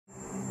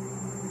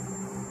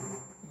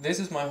This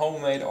is my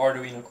homemade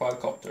Arduino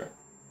quadcopter.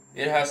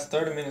 It has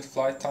 30-minute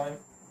flight time,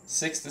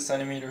 60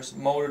 cm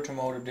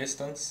motor-to-motor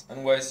distance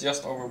and weighs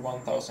just over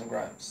 1000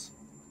 grams.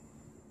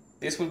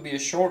 This will be a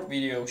short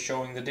video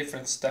showing the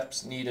different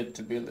steps needed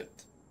to build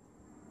it.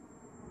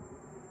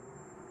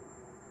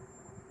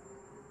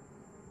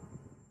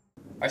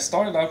 I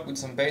started out with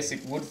some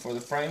basic wood for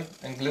the frame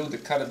and glued the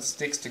cutted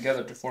sticks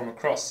together to form a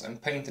cross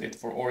and painted it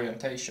for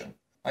orientation.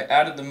 I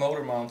added the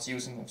motor mounts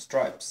using some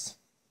stripes.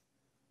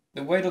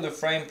 The weight of the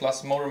frame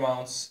plus motor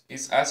mounts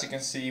is, as you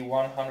can see,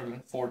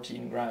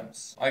 114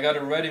 grams. I got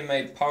a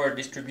ready-made power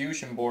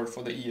distribution board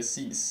for the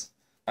ESCs.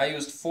 I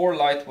used 4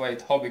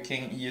 lightweight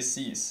Hobbyking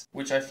ESCs,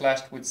 which I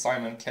flashed with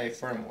Simon K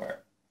firmware.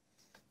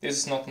 This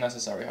is not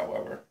necessary,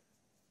 however.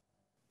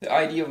 The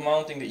idea of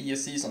mounting the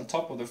ESCs on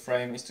top of the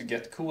frame is to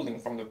get cooling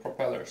from the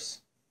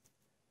propellers.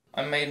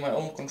 I made my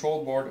own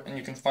control board and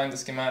you can find the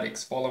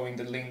schematics following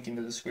the link in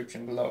the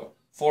description below.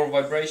 For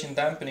vibration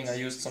dampening I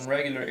used some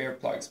regular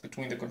earplugs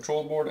between the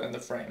control board and the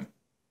frame.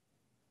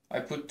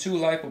 I put 2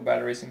 LiPo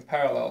batteries in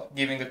parallel,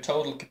 giving the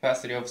total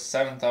capacity of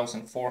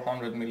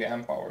 7400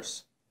 mAh.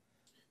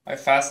 I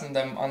fastened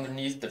them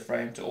underneath the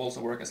frame to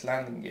also work as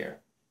landing gear.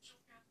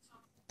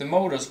 The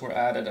motors were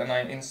added and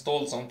I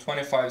installed some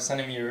 25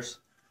 cm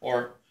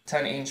or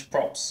 10-inch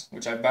props,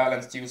 which I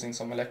balanced using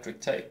some electric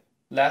tape.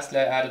 Lastly,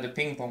 I added a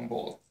ping pong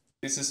ball.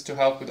 This is to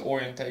help with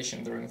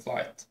orientation during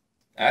flight.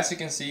 As you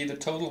can see, the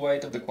total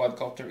weight of the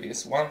quadcopter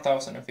is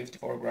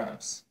 1054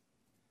 grams.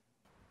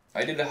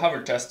 I did a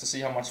hover test to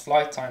see how much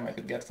flight time I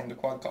could get from the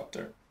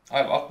quadcopter.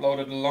 I've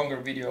uploaded a longer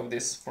video of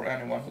this for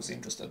anyone who's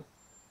interested.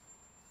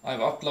 I've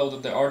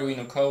uploaded the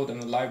Arduino code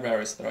and the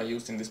libraries that I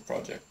used in this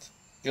project.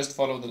 Just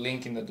follow the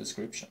link in the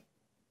description.